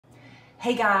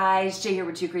Hey guys, Jay here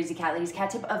with Two Crazy Cat Ladies. Cat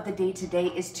tip of the day today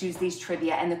is Tuesday's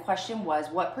trivia, and the question was,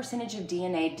 what percentage of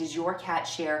DNA does your cat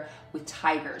share with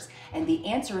tigers? And the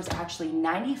answer is actually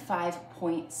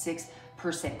 95.6%.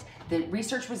 The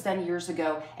research was done years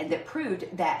ago and that proved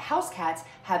that house cats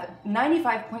have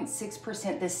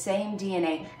 95.6% the same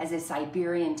DNA as a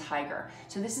Siberian tiger.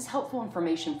 So this is helpful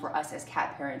information for us as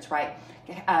cat parents, right?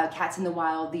 Cats in the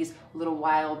wild, these little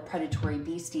wild predatory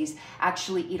beasties,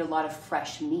 actually eat a lot of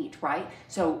fresh meat, right?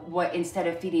 So instead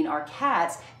of feeding our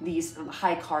cats these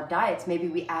high carb diets, maybe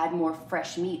we add more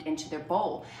fresh meat into their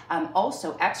bowl.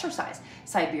 Also exercise.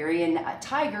 Siberian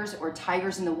tigers, or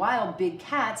tigers in the wild, big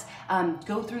cats,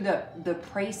 go through the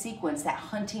prey sequence, that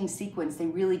hunting sequence. They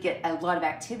really get a lot of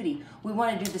activity. We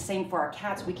want to do the same for our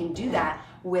cats. We can do that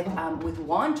with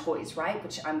wand toys, right?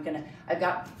 Which I've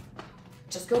got.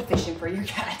 Just go fishing for your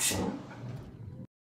cat.